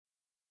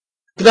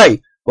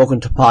G'day, welcome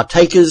to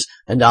Partakers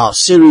and our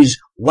series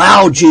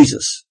Wow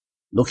Jesus,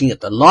 looking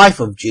at the life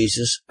of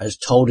Jesus as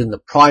told in the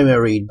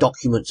primary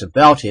documents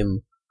about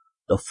him,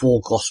 the four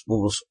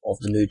Gospels of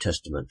the New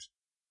Testament.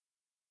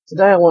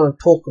 Today I want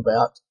to talk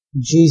about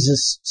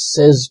Jesus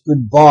Says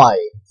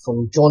Goodbye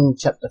from John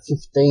chapter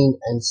 15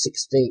 and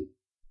 16.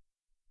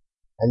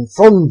 And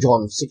from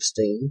John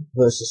 16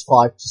 verses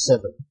 5 to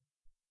 7.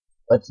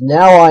 But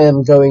now I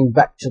am going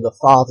back to the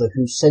Father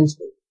who sent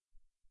me.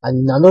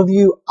 And none of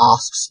you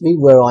asks me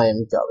where I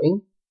am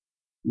going.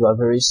 You are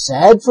very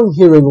sad from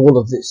hearing all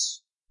of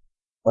this.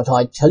 But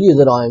I tell you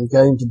that I am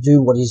going to do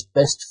what is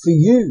best for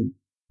you.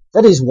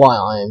 That is why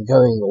I am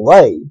going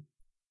away.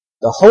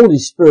 The Holy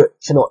Spirit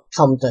cannot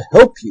come to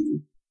help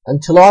you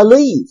until I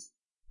leave.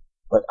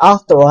 But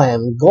after I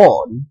am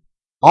gone,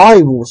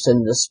 I will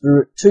send the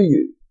Spirit to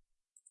you.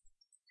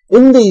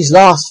 In these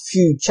last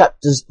few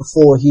chapters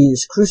before he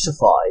is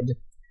crucified,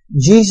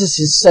 Jesus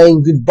is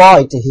saying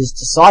goodbye to his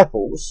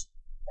disciples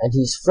and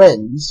his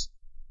friends,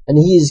 and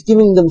he is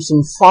giving them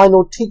some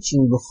final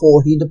teaching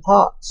before he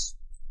departs.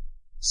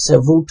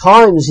 Several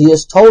times he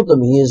has told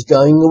them he is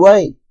going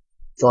away.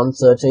 John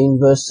 13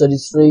 verse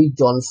 33,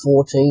 John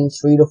 14,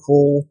 3 to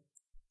 4,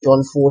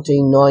 John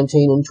 14,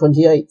 19 and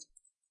 28.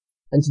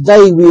 And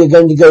today we are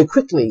going to go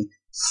quickly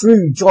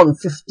through John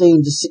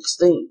 15 to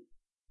 16.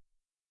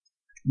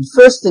 The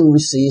first thing we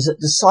see is that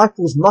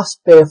disciples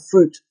must bear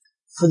fruit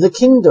for the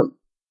kingdom.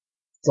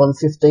 John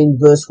 15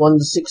 verse 1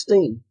 to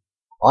 16.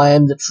 I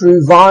am the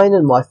true vine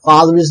and my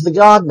Father is the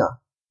gardener.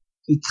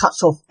 He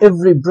cuts off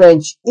every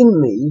branch in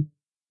me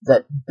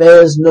that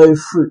bears no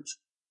fruit,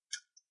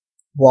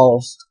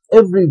 whilst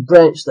every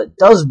branch that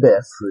does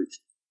bear fruit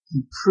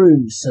he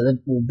prunes so that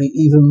it will be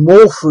even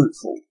more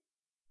fruitful.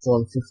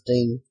 John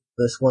 15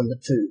 verse 1 to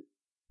 2.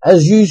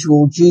 As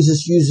usual,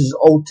 Jesus uses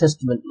Old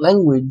Testament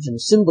language and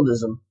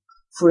symbolism,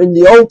 for in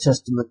the Old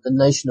Testament the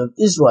nation of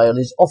Israel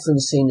is often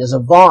seen as a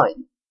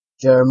vine,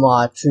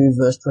 Jeremiah 2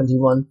 verse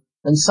 21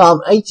 and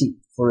Psalm 80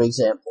 for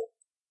example.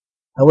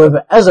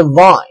 However, as a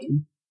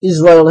vine,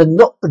 Israel had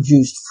not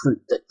produced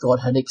fruit that God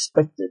had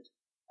expected,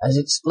 as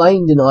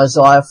explained in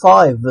Isaiah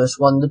 5 verse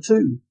 1 to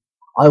 2.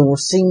 I will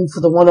sing for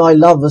the one I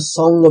love a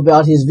song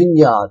about his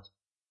vineyard.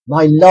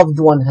 My loved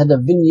one had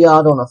a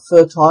vineyard on a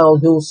fertile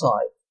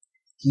hillside.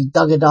 He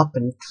dug it up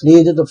and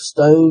cleared it of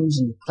stones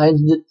and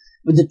planted it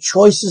with the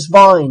choicest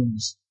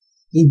vines.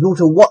 He built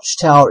a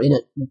watchtower in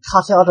it and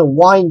cut out a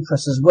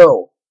winepress as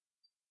well.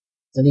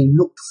 Then he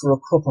looked for a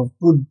crop of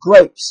good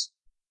grapes,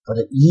 but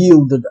it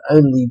yielded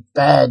only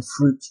bad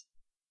fruit.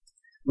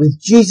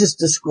 With Jesus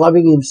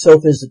describing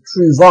himself as the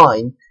true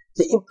vine,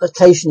 the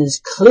implication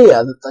is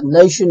clear that the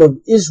nation of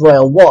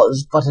Israel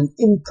was but an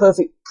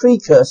imperfect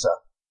precursor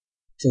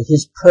to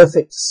his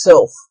perfect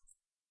self.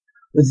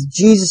 With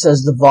Jesus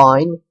as the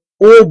vine,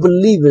 all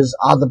believers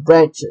are the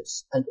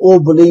branches, and all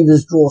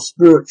believers draw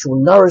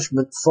spiritual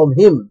nourishment from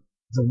him,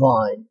 the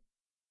vine.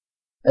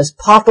 As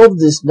part of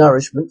this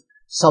nourishment,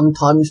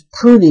 sometimes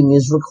pruning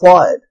is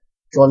required.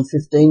 John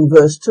 15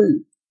 verse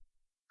 2.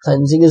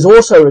 Cleansing is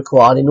also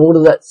required in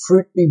order that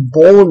fruit be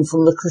born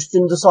from the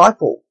Christian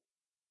disciple.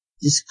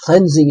 This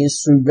cleansing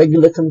is through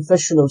regular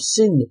confession of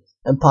sin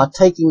and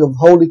partaking of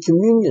Holy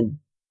Communion,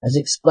 as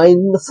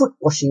explained in the foot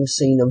washing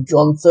scene of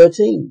John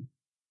 13.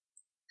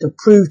 To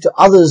prove to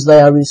others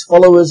they are his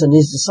followers and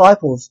his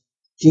disciples,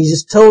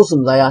 Jesus tells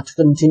them they are to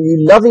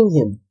continue loving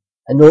him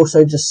and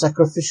also to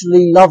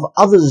sacrificially love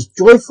others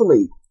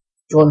joyfully.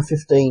 John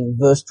 15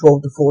 verse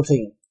 12 to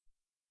 14.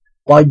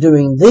 By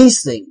doing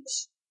these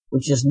things,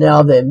 which is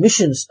now their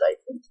mission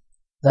statement,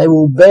 they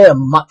will bear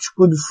much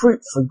good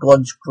fruit for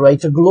God's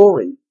greater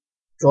glory.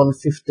 John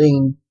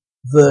 15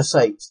 verse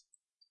 8.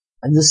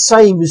 And the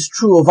same is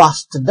true of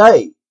us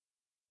today,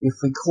 if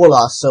we call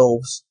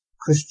ourselves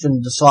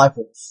Christian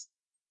disciples.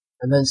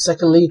 And then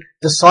secondly,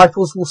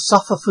 disciples will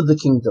suffer for the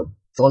kingdom.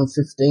 John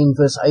 15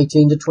 verse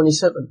 18 to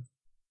 27.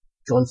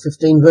 John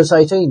 15 verse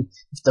 18.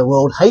 If the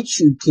world hates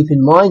you, keep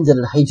in mind that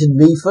it hated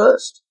me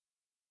first.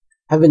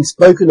 Having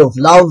spoken of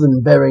love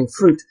and bearing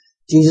fruit,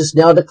 Jesus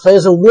now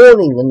declares a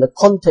warning and the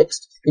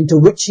context into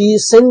which he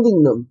is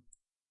sending them.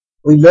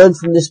 We learn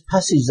from this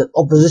passage that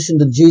opposition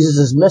to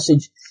Jesus'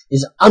 message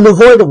is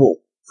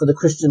unavoidable for the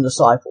Christian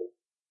disciple.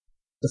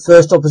 The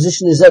first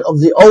opposition is that of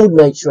the old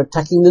nature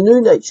attacking the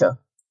new nature.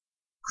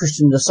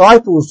 Christian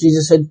disciples,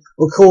 Jesus said,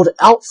 were called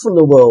out from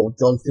the world,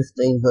 John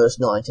 15 verse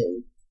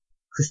 19.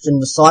 Christian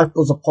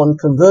disciples upon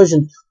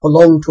conversion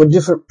belong to a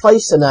different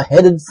place and are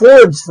headed for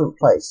a different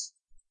place.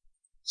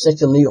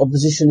 Secondly,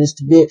 opposition is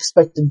to be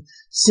expected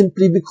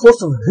simply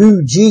because of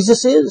who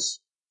Jesus is.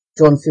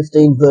 John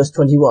 15 verse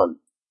 21.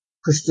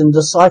 Christian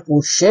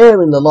disciples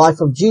share in the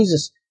life of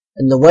Jesus,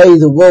 and the way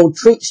the world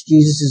treats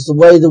Jesus is the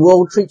way the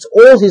world treats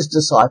all his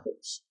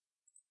disciples.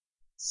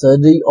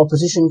 Thirdly,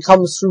 opposition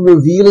comes through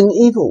revealing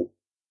evil.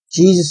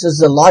 Jesus as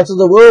the light of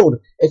the world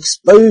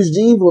exposed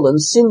evil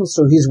and sin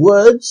through his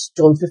words,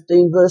 John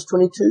 15 verse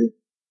 22,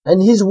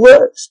 and his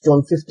works,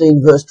 John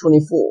 15 verse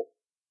 24.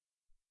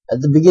 At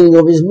the beginning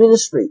of his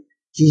ministry,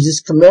 Jesus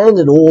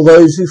commanded all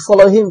those who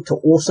follow him to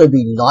also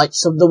be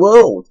lights of the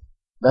world,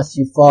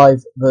 Matthew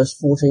 5 verse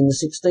 14 to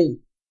 16.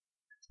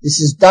 This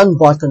is done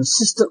by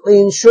consistently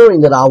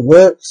ensuring that our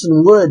works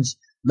and words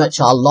match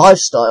our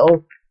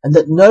lifestyle and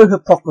that no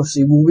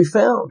hypocrisy will be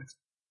found.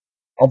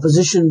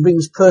 Opposition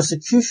brings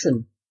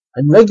persecution,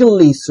 and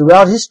regularly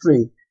throughout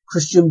history,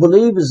 Christian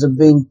believers have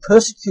been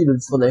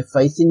persecuted for their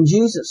faith in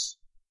Jesus.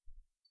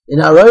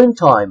 In our own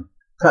time,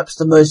 perhaps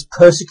the most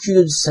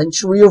persecuted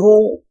century of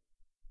all.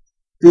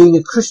 Being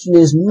a Christian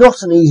is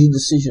not an easy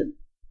decision,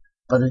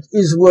 but it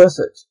is worth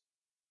it.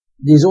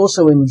 It is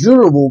also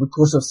endurable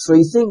because of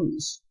three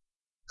things.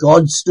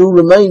 God still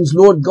remains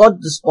Lord God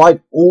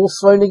despite all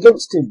thrown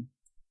against him.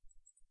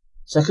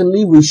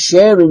 Secondly, we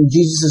share in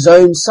Jesus'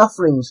 own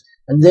sufferings,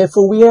 and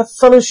therefore we have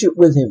fellowship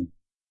with him.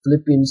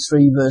 Philippians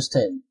 3 verse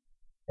 10.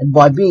 And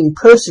by being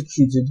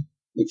persecuted,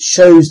 it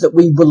shows that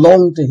we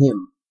belong to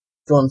him.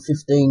 John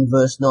 15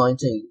 verse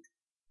 19.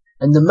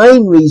 And the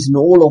main reason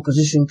all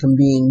opposition can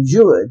be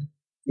endured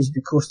is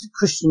because the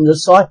Christian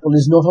disciple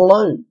is not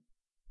alone.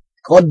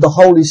 God the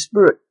Holy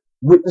Spirit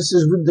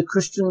witnesses with the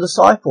Christian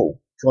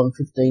disciple. John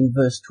 15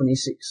 verse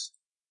 26.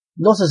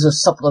 Not as a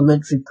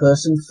supplementary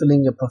person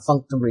filling a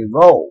perfunctory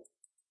role,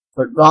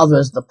 but rather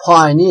as the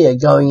pioneer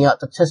going out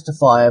to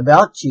testify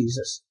about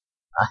Jesus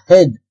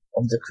ahead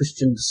of the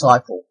Christian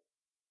disciple.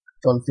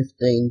 John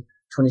 15,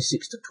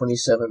 26 to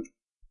 27.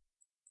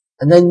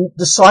 And then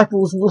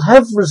disciples will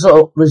have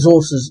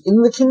resources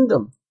in the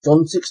kingdom.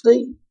 John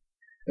 16.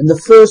 And the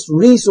first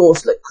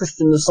resource that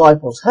Christian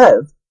disciples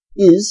have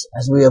is,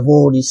 as we have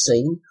already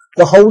seen,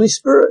 the Holy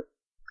Spirit.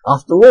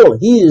 After all,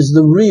 he is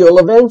the real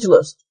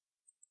evangelist.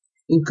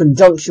 In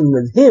conjunction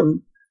with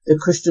him, the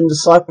Christian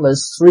disciple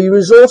has three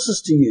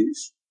resources to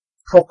use: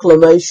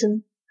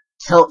 proclamation,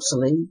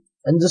 counseling,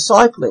 and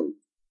discipling.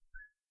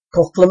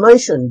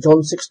 Proclamation,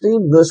 John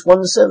 16, verse 1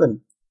 to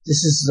 7.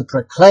 This is the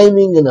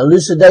proclaiming and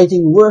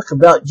elucidating work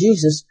about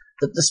Jesus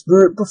that the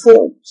Spirit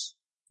performs.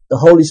 The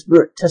Holy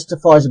Spirit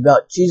testifies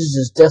about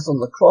Jesus' death on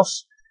the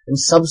cross and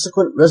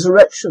subsequent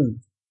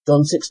resurrection.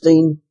 John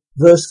 16,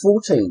 verse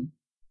 14.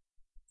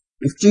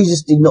 If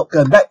Jesus did not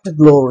go back to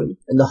glory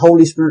and the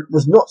Holy Spirit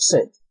was not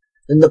sent,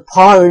 then the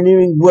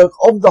pioneering work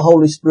of the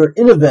Holy Spirit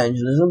in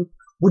evangelism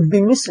would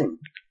be missing.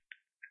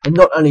 And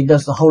not only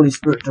does the Holy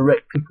Spirit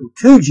direct people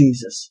to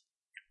Jesus,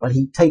 but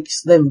he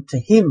takes them to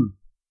him.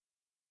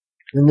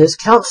 Then there's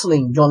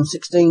counseling, John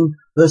 16,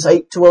 verse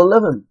 8 to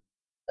 11.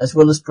 As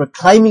well as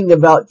proclaiming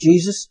about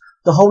Jesus,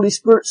 the Holy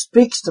Spirit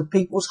speaks to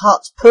people's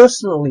hearts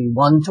personally,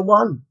 one to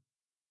one.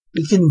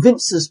 He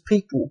convinces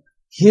people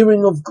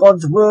hearing of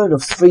God's word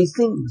of three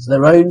things: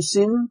 their own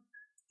sin,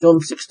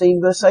 John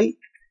 16 verse 8,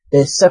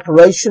 their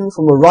separation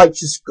from a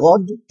righteous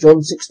God,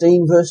 John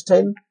 16 verse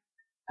 10,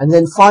 and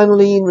then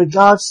finally in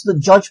regards to the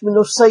judgment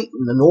of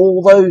Satan and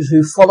all those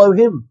who follow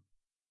him,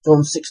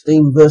 John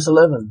 16 verse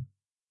 11.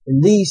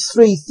 In these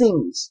three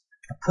things,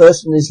 a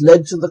person is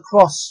led to the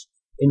cross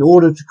in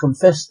order to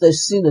confess their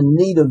sin and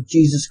need of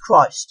Jesus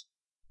Christ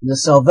and the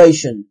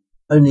salvation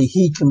only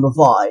he can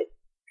provide.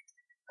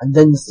 And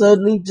then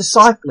thirdly,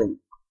 discipling,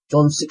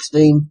 John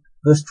 16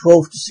 verse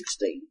 12 to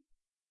 16.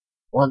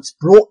 Once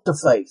brought to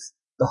faith,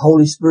 the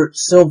Holy Spirit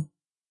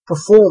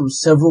performs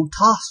several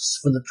tasks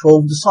for the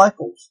 12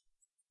 disciples.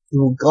 He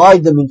will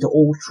guide them into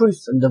all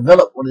truth and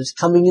develop what is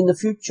coming in the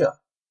future.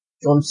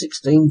 John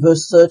 16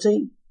 verse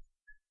 13.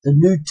 The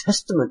New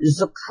Testament is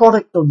the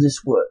product of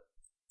this work,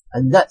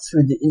 and that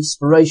through the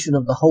inspiration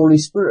of the Holy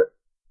Spirit.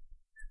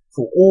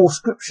 For all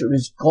Scripture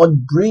is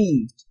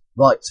God-breathed,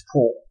 writes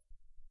Paul.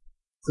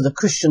 For the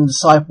Christian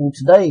disciple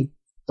today,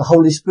 the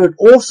Holy Spirit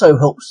also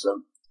helps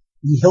them.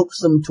 He helps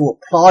them to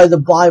apply the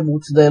Bible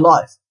to their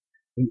life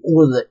in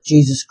order that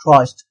Jesus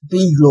Christ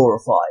be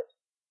glorified.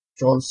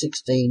 John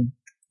 16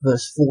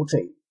 verse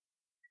 14.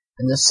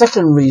 And the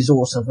second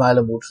resource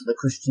available to the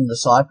Christian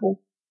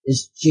disciple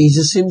is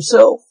Jesus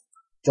himself.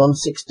 John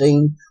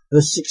 16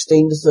 verse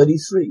 16 to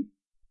 33.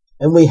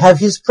 And we have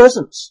his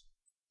presence.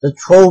 The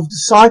 12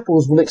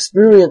 disciples will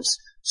experience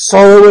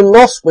sorrow and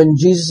loss when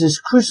Jesus is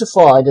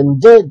crucified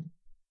and dead.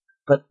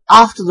 But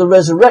after the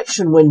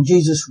resurrection, when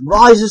Jesus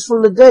rises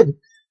from the dead,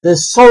 their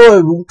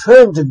sorrow will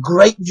turn to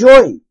great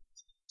joy,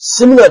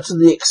 similar to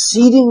the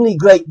exceedingly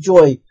great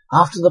joy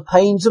after the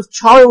pains of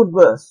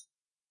childbirth.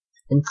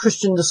 And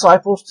Christian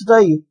disciples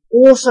today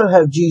also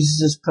have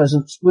Jesus'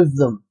 presence with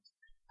them,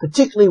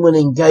 particularly when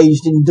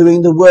engaged in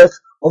doing the work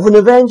of an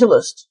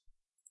evangelist.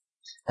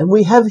 And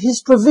we have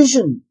his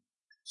provision.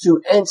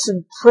 Through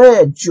answered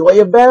prayer, joy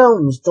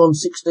abounds, John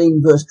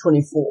 16 verse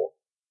 24.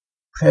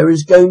 Prayer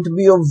is going to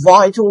be of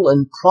vital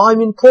and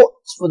prime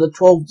importance for the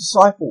 12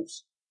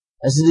 disciples,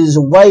 as it is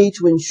a way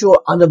to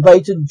ensure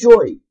unabated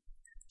joy,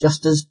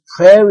 just as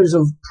prayer is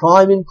of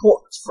prime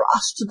importance for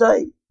us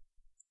today.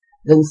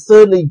 Then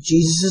thirdly,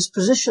 Jesus'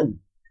 position.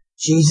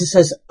 Jesus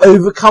has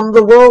overcome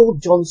the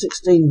world, John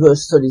 16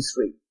 verse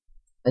 33,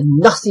 and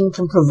nothing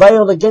can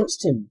prevail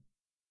against him.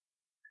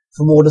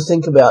 For more to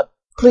think about,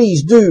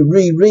 please do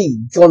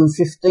reread John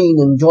 15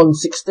 and John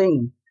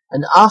 16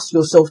 and ask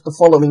yourself the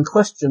following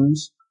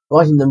questions,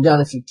 writing them down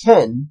if you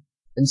can,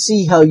 and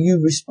see how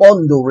you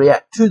respond or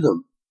react to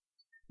them.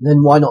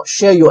 Then why not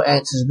share your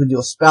answers with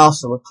your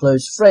spouse or a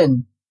close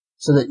friend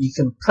so that you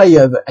can pray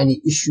over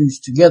any issues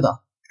together?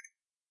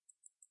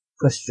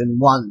 Question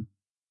 1.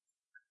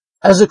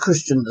 As a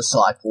Christian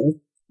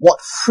disciple, what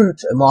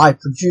fruit am I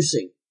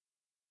producing?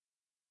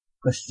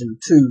 Question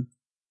 2.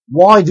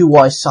 Why do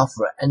I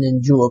suffer and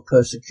endure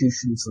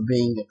persecution for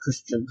being a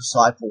Christian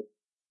disciple?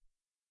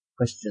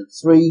 Question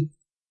 3.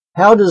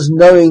 How does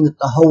knowing that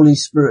the Holy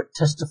Spirit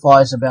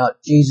testifies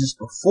about Jesus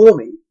before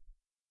me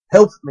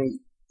help me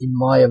in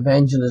my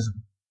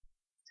evangelism?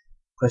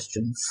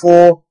 Question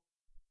 4.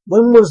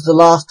 When was the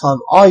last time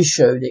I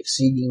showed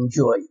exceeding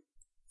joy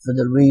for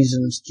the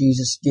reasons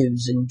Jesus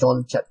gives in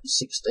John chapter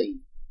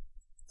 16?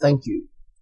 Thank you.